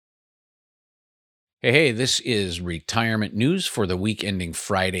Hey, this is retirement news for the week ending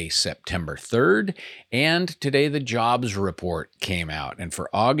Friday, September 3rd. And today the jobs report came out. And for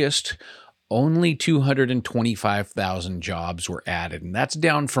August, only 225,000 jobs were added. And that's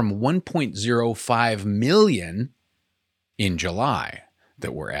down from 1.05 million in July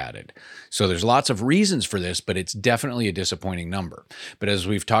that were added. So there's lots of reasons for this, but it's definitely a disappointing number. But as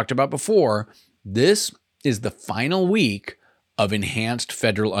we've talked about before, this is the final week of enhanced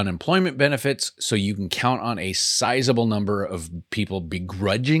federal unemployment benefits, so you can count on a sizable number of people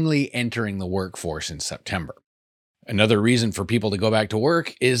begrudgingly entering the workforce in September. Another reason for people to go back to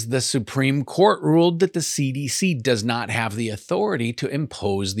work is the Supreme Court ruled that the CDC does not have the authority to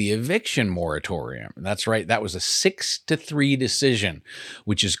impose the eviction moratorium. That's right. That was a 6-3 decision,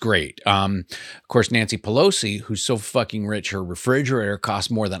 which is great. Of course, Nancy Pelosi, who's so fucking rich, her refrigerator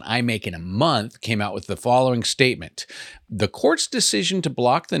costs more than I make in a month, came out with the following statement. The court's decision to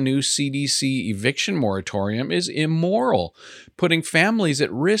block the new CDC eviction moratorium is immoral, putting families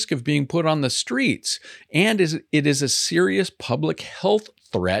at risk of being put on the streets, and it is a serious public health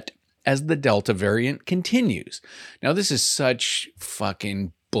threat as the Delta variant continues. Now, this is such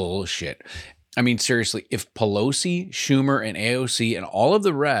fucking bullshit. I mean, seriously, if Pelosi, Schumer, and AOC and all of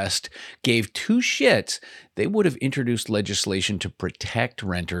the rest gave two shits, they would have introduced legislation to protect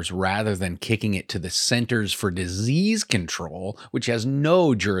renters rather than kicking it to the Centers for Disease Control, which has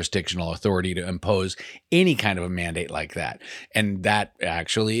no jurisdictional authority to impose any kind of a mandate like that. And that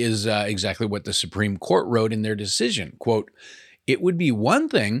actually is exactly what the Supreme Court wrote in their decision. Quote, "It would be one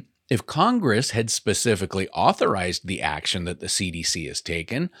thing if Congress had specifically authorized the action that the CDC has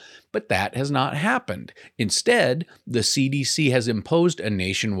taken, but that has not happened. Instead, the CDC has imposed a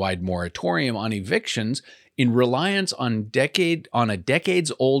nationwide moratorium on evictions in reliance on a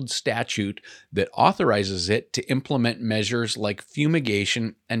decades-old statute that authorizes it to implement measures like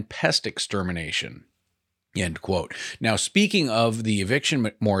fumigation and pest extermination." End quote. Now, speaking of the eviction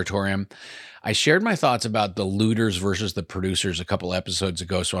moratorium, I shared my thoughts about the looters versus the producers a couple episodes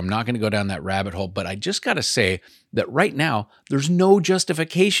ago, so I'm not going to go down that rabbit hole, but I just got to say that right now, there's no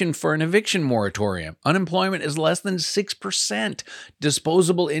justification for an eviction moratorium. Unemployment is less than 6%.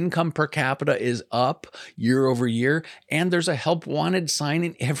 Disposable income per capita is up year over year, and there's a help wanted sign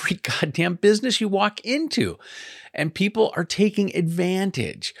in every goddamn business you walk into, and people are taking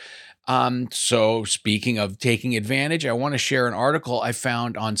advantage. So speaking of taking advantage, I want to share an article I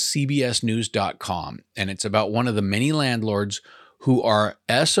found on cbsnews.com, and it's about one of the many landlords who are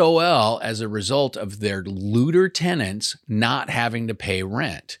SOL as a result of their looter tenants not having to pay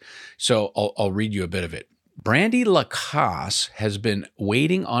rent. So I'll read you a bit of it. Brandy Lacasse has been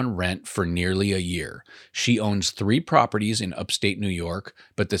waiting on rent for nearly a year. She owns 3 properties in upstate New York,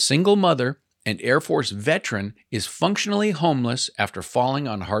 but the single mother and Air Force veteran is functionally homeless after falling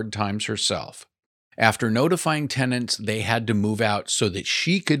on hard times herself. After notifying tenants they had to move out so that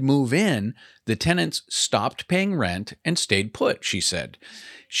she could move in, the tenants stopped paying rent and stayed put, she said.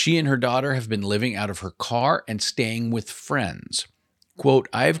 She and her daughter have been living out of her car and staying with friends. Quote,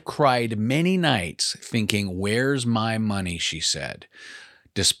 "I've cried many nights thinking, where's my money?" she said.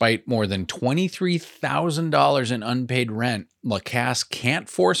 Despite more than $23,000 in unpaid rent, Lacasse can't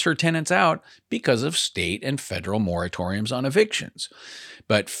force her tenants out because of state and federal moratoriums on evictions.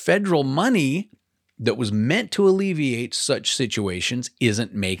 But federal money that was meant to alleviate such situations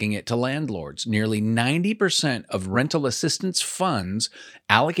isn't making it to landlords. Nearly 90% of rental assistance funds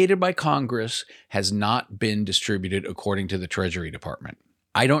allocated by Congress has not been distributed according to the Treasury Department.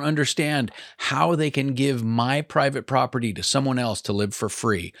 I don't understand how they can give my private property to someone else to live for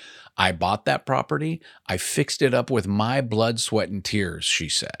free. I bought that property. I fixed it up with my blood, sweat, and tears, she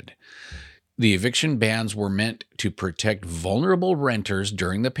said. The eviction bans were meant to protect vulnerable renters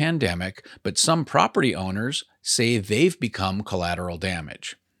during the pandemic, but some property owners say they've become collateral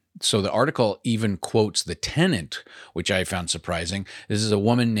damage. So the article even quotes the tenant, which I found surprising. This is a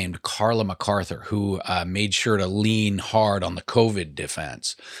woman named Carla MacArthur who made sure to lean hard on the COVID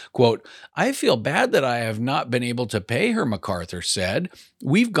defense. Quote, "I feel bad that I have not been able to pay her," MacArthur said.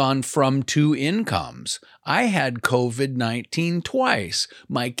 "We've gone from 2 incomes. I had COVID-19 twice.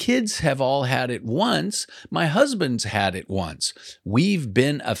 My kids have all had it once. My husband's had it once. We've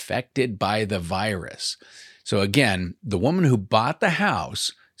been affected by the virus." So again, the woman who bought the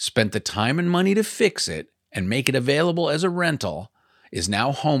house, spent the time and money to fix it and make it available as a rental, is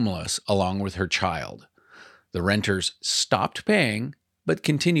now homeless along with her child. The renters stopped paying, but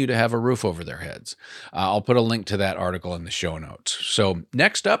continue to have a roof over their heads. I'll put a link to that article in the show notes. So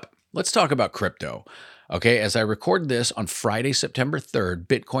next up, let's talk about crypto. Okay, as I record this on Friday, September 3rd,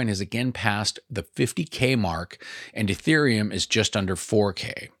 Bitcoin has again passed the 50K mark and Ethereum is just under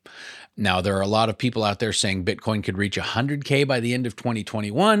 4K. Now, there are a lot of people out there saying Bitcoin could reach 100K by the end of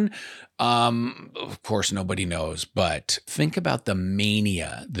 2021. Of course, nobody knows, but think about the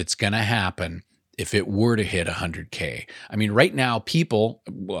mania that's going to happen if it were to hit 100K. I mean, right now, people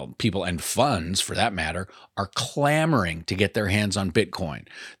and funds for that matter, are clamoring to get their hands on Bitcoin.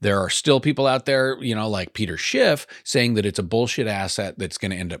 There are still people out there, like Peter Schiff, saying that it's a bullshit asset that's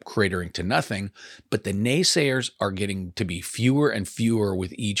going to end up cratering to nothing. But the naysayers are getting to be fewer and fewer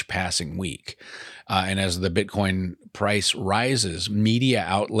with each passing week. And as the Bitcoin price rises, media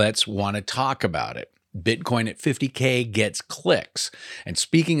outlets want to talk about it. Bitcoin at 50K gets clicks. And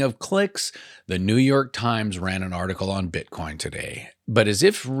speaking of clicks, the New York Times ran an article on Bitcoin today. But as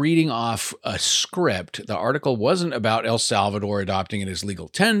if reading off a script, the article wasn't about El Salvador adopting it as legal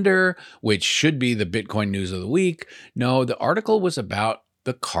tender, which should be the Bitcoin news of the week. No, the article was about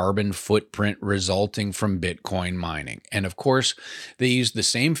the carbon footprint resulting from Bitcoin mining. And of course, they used the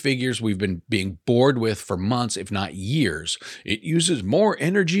same figures we've been being bored with for months, if not years. It uses more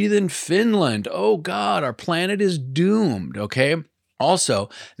energy than Finland. Oh God, our planet is doomed, okay? Also,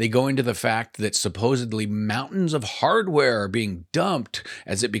 they go into the fact that supposedly mountains of hardware are being dumped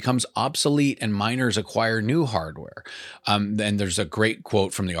as it becomes obsolete and miners acquire new hardware. And there's a great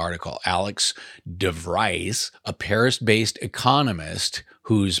quote from the article. Alex de Vries, a Paris-based economist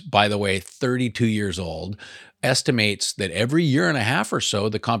who's, by the way, 32 years old, estimates that every year and a half or so,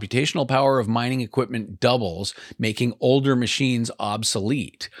 the computational power of mining equipment doubles, making older machines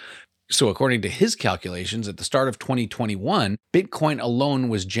obsolete. So according to his calculations, at the start of 2021, Bitcoin alone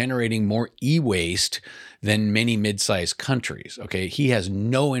was generating more e-waste than many mid-sized countries. Okay, he has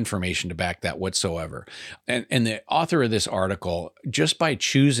no information to back that whatsoever. And the author of this article, just by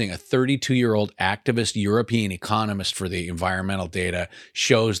choosing a 32-year-old activist European economist for the environmental data,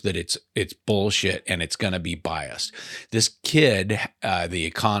 shows that it's bullshit and it's going to be biased. This kid, the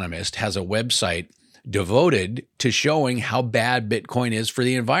economist, has a website devoted to showing how bad Bitcoin is for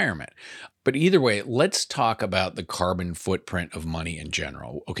the environment. But either way, let's talk about the carbon footprint of money in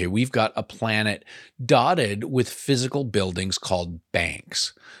general. Okay, we've got a planet dotted with physical buildings called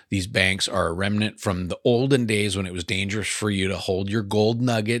banks. These banks are a remnant from the olden days when it was dangerous for you to hold your gold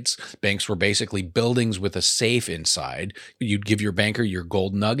nuggets. Banks were basically buildings with a safe inside. You'd give your banker your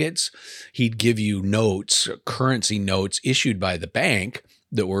gold nuggets. He'd give you notes, currency notes issued by the bank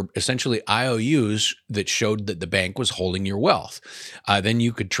that were essentially IOUs that showed that the bank was holding your wealth. Then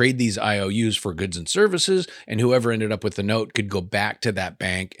you could trade these IOUs for goods and services, and whoever ended up with the note could go back to that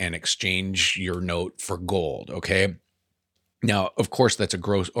bank and exchange your note for gold, okay? Now, of course, that's a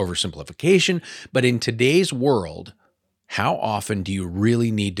gross oversimplification, but in today's world, how often do you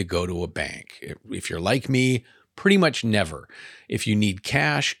really need to go to a bank? If you're like me, pretty much never. If you need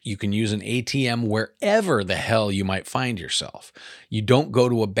cash, you can use an ATM wherever the hell you might find yourself. You don't go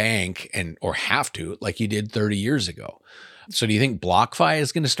to a bank or have to like you did 30 years ago. So do you think BlockFi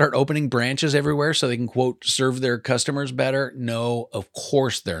is going to start opening branches everywhere so they can, quote, serve their customers better? No, of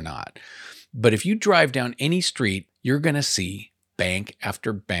course they're not. But if you drive down any street, you're going to see bank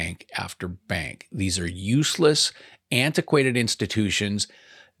after bank after bank. These are useless, antiquated institutions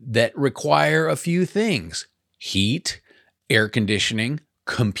that require a few things: heat, air conditioning,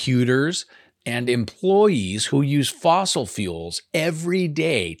 computers, and employees who use fossil fuels every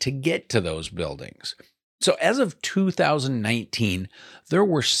day to get to those buildings. So as of 2019, there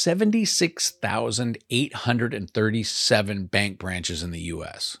were 76,837 bank branches in the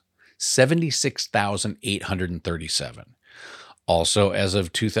U.S. 76,837. Also, as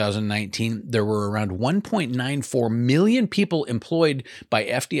of 2019, there were around 1.94 million people employed by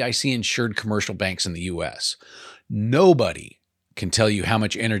FDIC-insured commercial banks in the U.S. Nobody can tell you how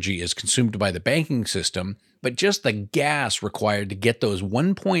much energy is consumed by the banking system, but just the gas required to get those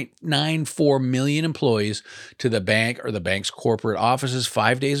 1.94 million employees to the bank or the bank's corporate offices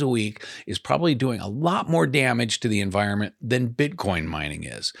 5 days a week is probably doing a lot more damage to the environment than Bitcoin mining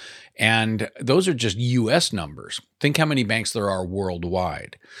is. And those are just US numbers. Think how many banks there are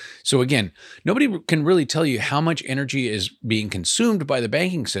worldwide. So again, nobody can really tell you how much energy is being consumed by the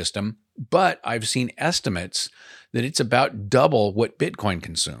banking system, but I've seen estimates that it's about double what Bitcoin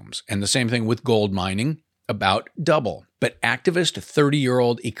consumes. And the same thing with gold mining, about double. But activist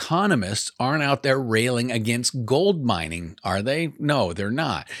 30-year-old economists aren't out there railing against gold mining, are they? No, they're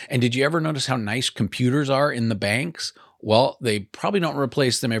not. And did you ever notice how nice computers are in the banks? Well, they probably don't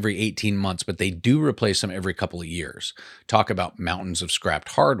replace them every 18 months, but they do replace them every couple of years. Talk about mountains of scrapped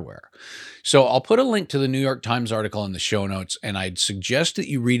hardware. So I'll put a link to the New York Times article in the show notes, and I'd suggest that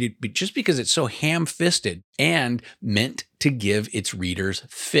you read it just because it's so ham-fisted and meant to give its readers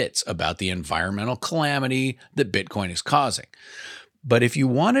fits about the environmental calamity that Bitcoin is causing. But if you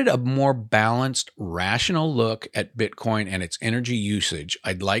wanted a more balanced, rational look at Bitcoin and its energy usage,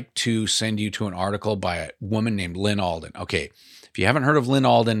 I'd like to send you to an article by a woman named Lynn Alden. Okay, if you haven't heard of Lynn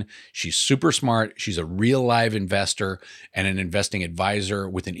Alden, she's super smart. She's a real live investor and an investing advisor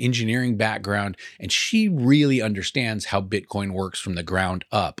with an engineering background, and she really understands how Bitcoin works from the ground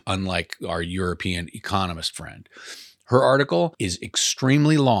up, unlike our European economist friend. Her article is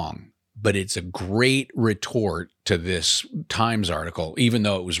extremely long, but it's a great retort to this Times article, even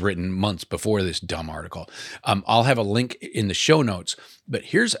though it was written months before this dumb article. I'll have a link in the show notes, but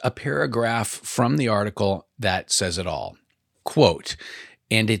here's a paragraph from the article that says it all. Quote,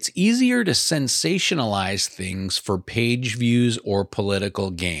 "And it's easier to sensationalize things for page views or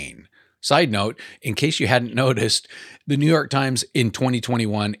political gain." Side note, in case you hadn't noticed, the New York Times in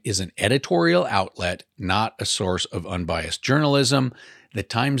 2021 is an editorial outlet, not a source of unbiased journalism. The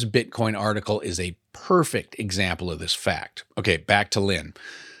Times Bitcoin article is a perfect example of this fact. Okay, back to Lynn.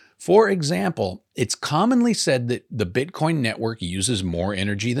 For example, it's commonly said that the Bitcoin network uses more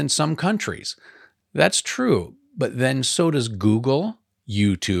energy than some countries. That's true, but then so does Google,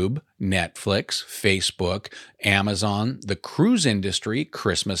 YouTube, Netflix, Facebook, Amazon, the cruise industry,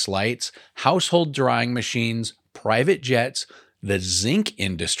 Christmas lights, household drying machines, private jets, the zinc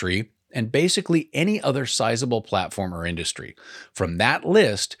industry, and basically any other sizable platform or industry. From that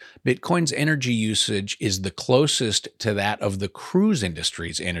list, Bitcoin's energy usage is the closest to that of the cruise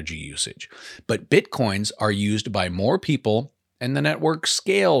industry's energy usage. But Bitcoins are used by more people, and the network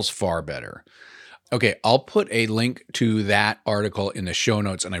scales far better. Okay, I'll put a link to that article in the show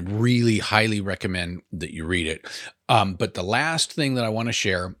notes, and I really highly recommend that you read it. But the last thing that I want to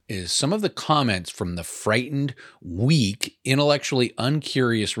share is some of the comments from the frightened, weak, intellectually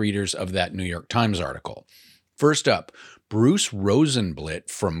uncurious readers of that New York Times article. First up, Bruce Rosenblit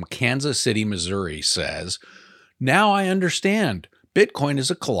from Kansas City, Missouri says, "Now I understand. Bitcoin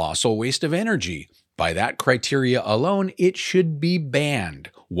is a colossal waste of energy. By that criteria alone, it should be banned.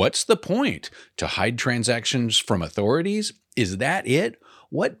 What's the point? To hide transactions from authorities? Is that it?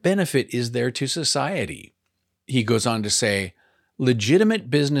 What benefit is there to society?" He goes on to say,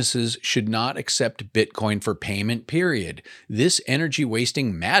 "Legitimate businesses should not accept Bitcoin for payment, period. This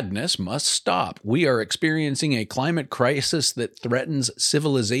energy-wasting madness must stop. We are experiencing a climate crisis that threatens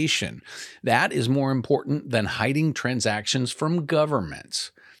civilization. That is more important than hiding transactions from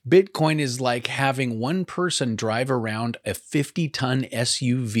governments. Bitcoin is like having one person drive around a 50-ton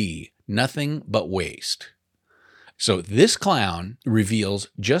SUV. Nothing but waste." So this clown reveals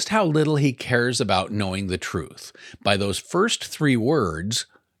just how little he cares about knowing the truth. By those first three words,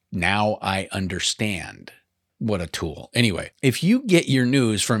 "Now I understand." What a tool. Anyway, if you get your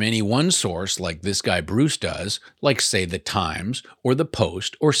news from any one source like this guy Bruce does, like say the Times or the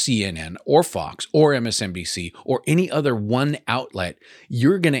Post or CNN or Fox or MSNBC or any other one outlet,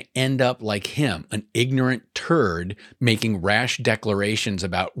 you're going to end up like him, an ignorant turd making rash declarations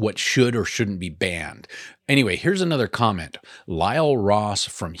about what should or shouldn't be banned. Anyway, here's another comment. Lyle Ross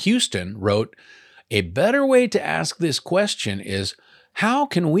from Houston wrote, "A better way to ask this question is, how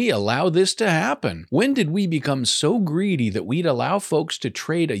can we allow this to happen? When did we become so greedy that we'd allow folks to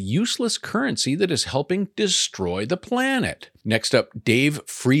trade a useless currency that is helping destroy the planet?" Next up, Dave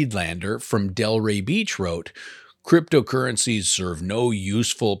Friedlander from Delray Beach wrote, "Cryptocurrencies serve no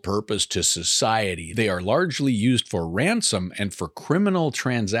useful purpose to society. They are largely used for ransom and for criminal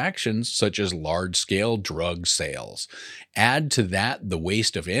transactions such as large-scale drug sales. Add to that the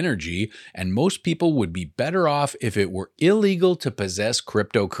waste of energy, and most people would be better off if it were illegal to possess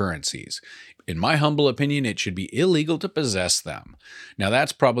cryptocurrencies. In my humble opinion, it should be illegal to possess them." Now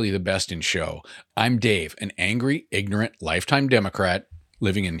that's probably the best in show. I'm Dave, an angry, ignorant, lifetime Democrat,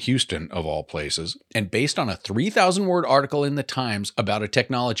 living in Houston, of all places, and based on a 3,000-word article in the Times about a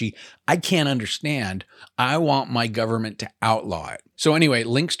technology I can't understand, I want my government to outlaw it. So anyway,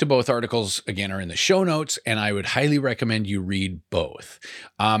 links to both articles, again, are in the show notes, and I would highly recommend you read both.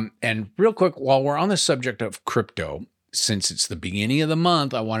 And real quick, while we're on the subject of crypto, since it's the beginning of the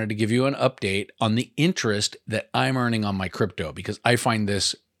month, I wanted to give you an update on the interest that I'm earning on my crypto, because I find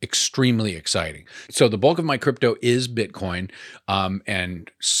this extremely exciting. So the bulk of my crypto is Bitcoin,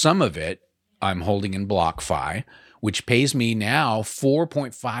 and some of it I'm holding in BlockFi, which pays me now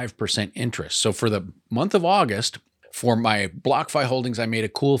 4.5% interest. So for the month of August, for my BlockFi holdings, I made a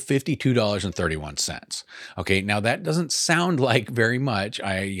cool $52.31. Okay, now that doesn't sound like very much,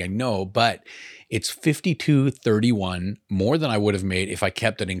 I know, but it's $52.31 more than I would have made if I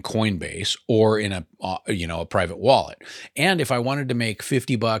kept it in Coinbase or in a private wallet. And if I wanted to make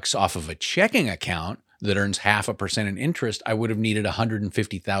 $50 off of a checking account, that earns 0.5% in interest, I would have needed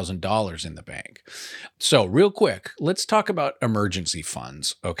 $150,000 in the bank. So real quick, let's talk about emergency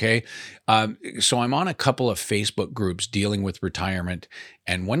funds, okay? So I'm on a couple of Facebook groups dealing with retirement,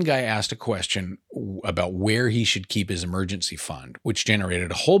 and one guy asked a question about where he should keep his emergency fund, which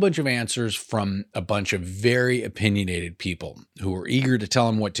generated a whole bunch of answers from a bunch of very opinionated people who were eager to tell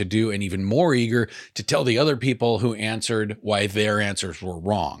him what to do and even more eager to tell the other people who answered why their answers were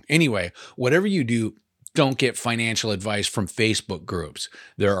wrong. Anyway, whatever you do, don't get financial advice from Facebook groups.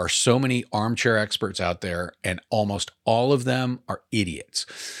 There are so many armchair experts out there, and almost all of them are idiots.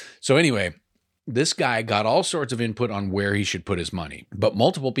 So anyway, this guy got all sorts of input on where he should put his money, but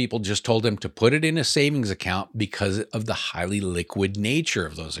multiple people just told him to put it in a savings account because of the highly liquid nature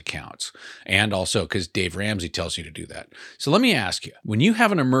of those accounts. And also because Dave Ramsey tells you to do that. So let me ask you, when you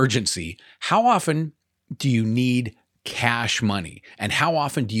have an emergency, how often do you need cash money? And how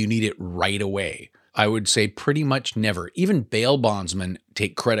often do you need it right away? I would say pretty much never. Even bail bondsmen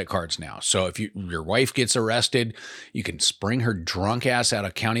take credit cards now. So if your wife gets arrested, you can spring her drunk ass out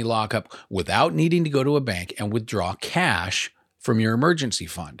of county lockup without needing to go to a bank and withdraw cash from your emergency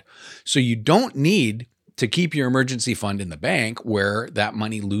fund. So you don't need to keep your emergency fund in the bank where that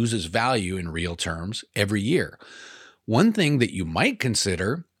money loses value in real terms every year. One thing that you might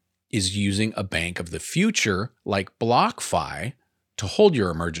consider is using a bank of the future like BlockFi to hold your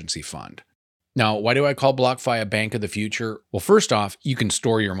emergency fund. Now, why do I call BlockFi a bank of the future? Well, first off, you can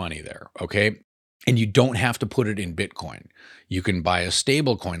store your money there, okay? And you don't have to put it in Bitcoin. You can buy a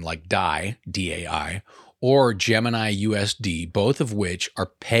stable coin like DAI, D-A-I, or Gemini USD, both of which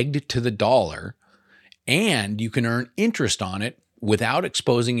are pegged to the dollar, and you can earn interest on it without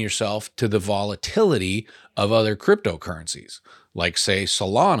exposing yourself to the volatility of other cryptocurrencies, like say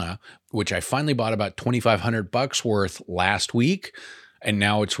Solana, which I finally bought about $2,500 worth last week, and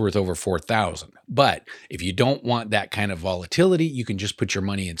now it's worth over 4,000. But if you don't want that kind of volatility, you can just put your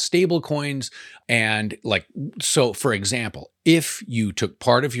money in stable coins. And so for example, if you took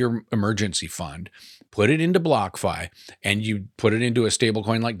part of your emergency fund, put it into BlockFi, and you put it into a stable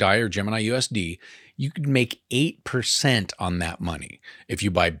coin like DAI or Gemini USD, you could make 8% on that money. If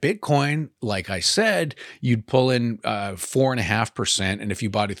you buy Bitcoin, like I said, you'd pull in 4.5%. And if you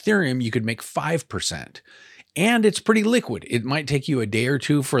bought Ethereum, you could make 5%. And it's pretty liquid. It might take you a day or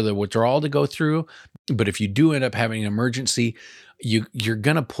two for the withdrawal to go through, but if you do end up having an emergency, you're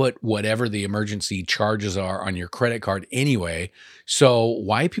going to put whatever the emergency charges are on your credit card anyway. So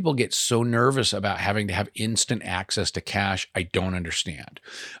why people get so nervous about having to have instant access to cash, I don't understand.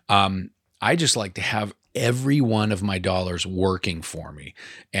 I just like to have every one of my dollars working for me.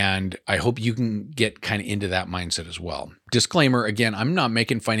 And I hope you can get kind of into that mindset as well. Disclaimer, again, I'm not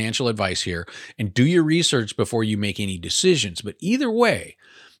making financial advice here, and do your research before you make any decisions. But either way,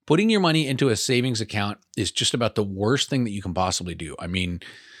 putting your money into a savings account is just about the worst thing that you can possibly do. I mean,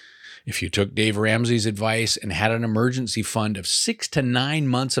 if you took Dave Ramsey's advice and had an emergency fund of 6 to 9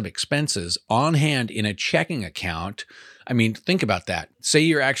 months of expenses on hand in a checking account, I mean, think about that. Say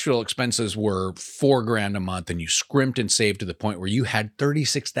your actual expenses were $4,000 a month and you scrimped and saved to the point where you had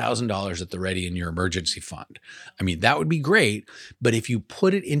 $36,000 at the ready in your emergency fund. I mean, that would be great. But if you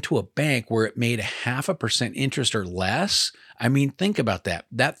put it into a bank where it made 0.5% interest or less, I mean, think about that.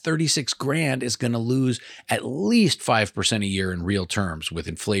 That $36,000 is going to lose at least 5% a year in real terms with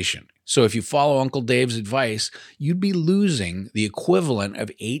inflation. So if you follow Uncle Dave's advice, you'd be losing the equivalent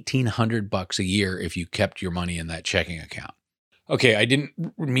of $1,800 a year if you kept your money in that checking account. Okay, I didn't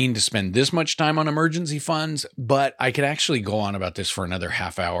mean to spend this much time on emergency funds, but I could actually go on about this for another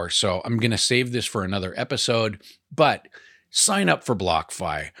half hour. So I'm going to save this for another episode, but sign up for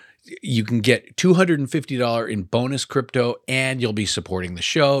BlockFi. You can get $250 in bonus crypto and you'll be supporting the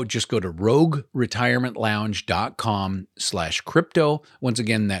show. Just go to rogueretirementlounge.com/crypto. Once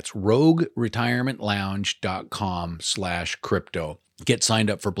again, that's rogueretirementlounge.com/crypto. Get signed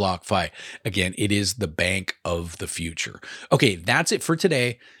up for BlockFi. Again, it is the bank of the future. Okay, that's it for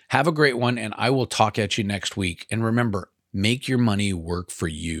today. Have a great one, and I will talk at you next week. And remember, make your money work for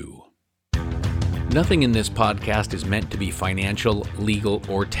you. Nothing in this podcast is meant to be financial, legal,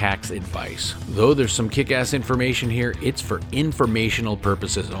 or tax advice. Though there's some kick-ass information here, it's for informational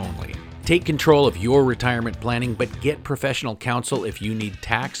purposes only. Take control of your retirement planning, but get professional counsel if you need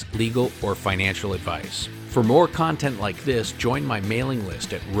tax, legal, or financial advice. For more content like this, join my mailing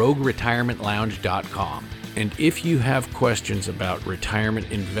list at rogueretirementlounge.com. And if you have questions about retirement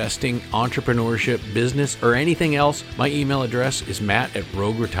investing, entrepreneurship, business, or anything else, my email address is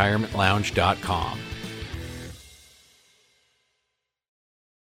matt@rogueretirementlounge.com.